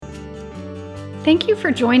Thank you for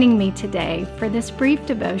joining me today for this brief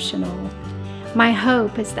devotional. My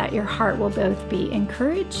hope is that your heart will both be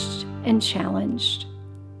encouraged and challenged.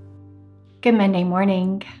 Good Monday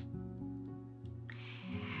morning.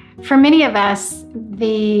 For many of us,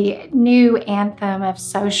 the new anthem of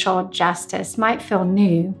social justice might feel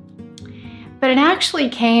new, but it actually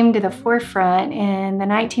came to the forefront in the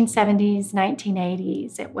 1970s,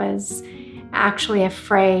 1980s. It was actually a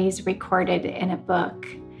phrase recorded in a book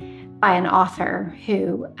by an author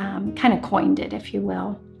who kind of coined it, if you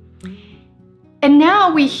will. And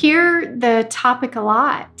now we hear the topic a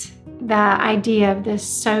lot, the idea of this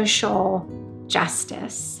social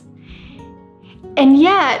justice. And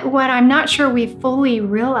yet, what I'm not sure we fully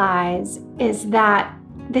realize is that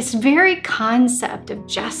this very concept of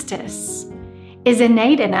justice is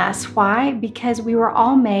innate in us. Why? Because we were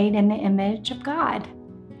all made in the image of God.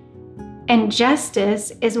 And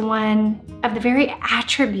justice is one of the very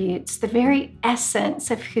attributes, the very essence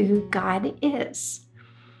of who God is.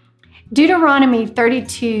 Deuteronomy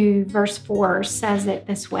 32, verse 4 says it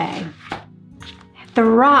this way: "The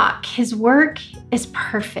rock, his work is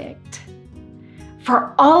perfect,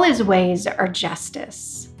 for all his ways are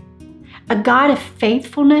justice. A God of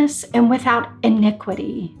faithfulness and without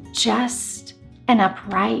iniquity, just and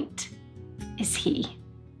upright is he."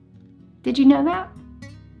 Did you know that?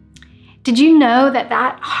 Did you know that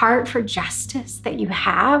that heart for justice that you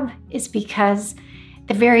have is because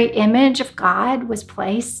the very image of God was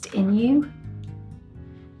placed in you?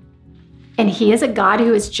 And he is a God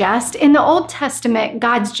who is just. In the Old Testament,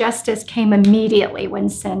 God's justice came immediately when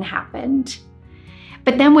sin happened.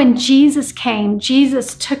 But then when Jesus came,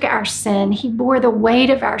 Jesus took our sin. He bore the weight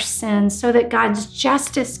of our sin so that God's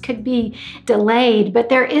justice could be delayed. But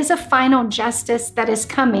there is a final justice that is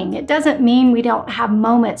coming. It doesn't mean we don't have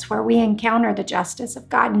moments where we encounter the justice of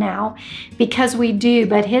God now, because we do.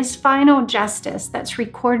 But his final justice that's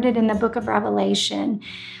recorded in the book of Revelation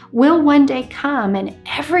will one day come, and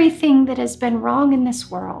everything that has been wrong in this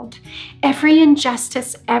world, every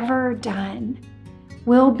injustice ever done,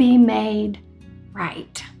 will be made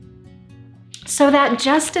right. So that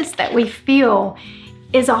justice that we feel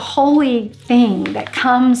is a holy thing that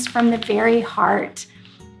comes from the very heart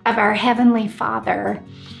of our Heavenly Father.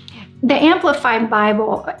 The Amplified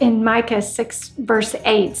Bible in Micah 6, verse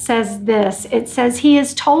 8 says this. It says, "He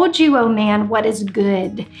has told you, O man, what is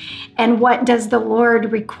good, and what does the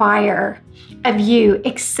Lord require of you,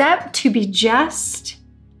 except to be just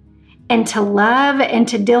and to love and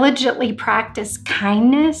to diligently practice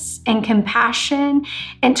kindness and compassion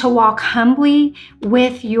and to walk humbly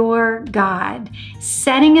with your God,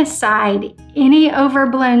 setting aside any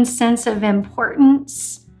overblown sense of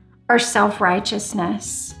importance or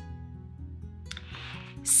self-righteousness."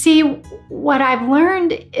 See, what I've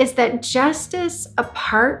learned is that justice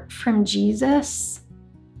apart from Jesus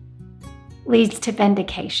leads to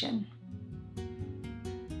vindication.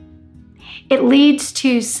 It leads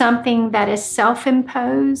to something that is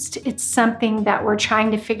self-imposed. It's something that we're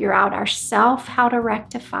trying to figure out ourselves how to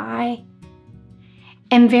rectify.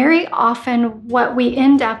 And very often what we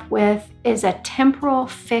end up with is a temporal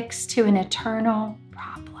fix to an eternal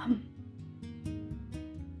problem.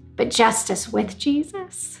 But justice with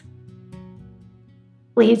Jesus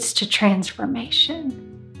leads to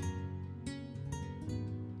transformation.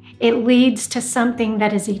 It leads to something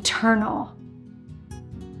that is eternal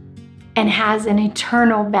and has an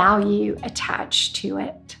eternal value attached to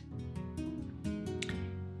it.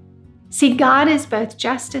 See, God is both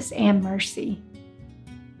justice and mercy.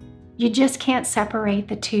 You just can't separate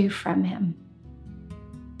the two from him.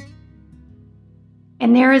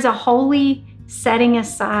 And there is a holy setting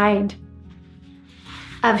aside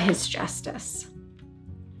of his justice.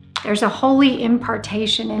 There's a holy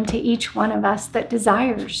impartation into each one of us that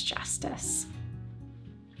desires justice.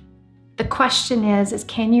 The question is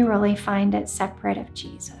can you really find it separate of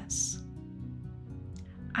Jesus?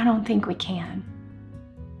 I don't think we can.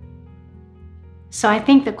 So I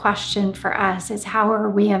think the question for us is, how are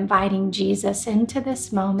we inviting Jesus into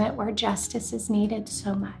this moment where justice is needed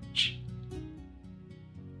so much?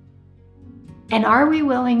 And are we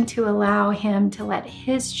willing to allow him to let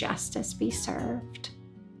his justice be served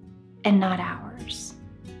and not ours?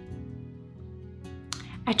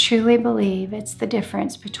 I truly believe it's the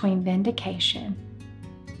difference between vindication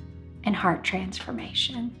and heart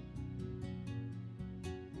transformation.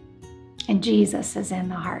 And Jesus is in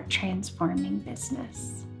the heart transforming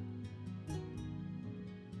business.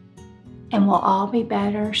 And we'll all be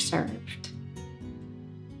better served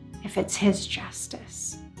if it's his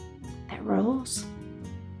justice that rules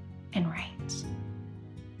and reigns.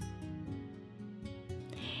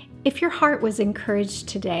 If your heart was encouraged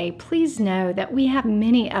today, please know that we have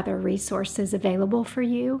many other resources available for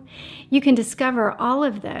you. You can discover all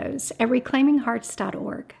of those at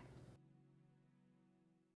reclaiminghearts.org.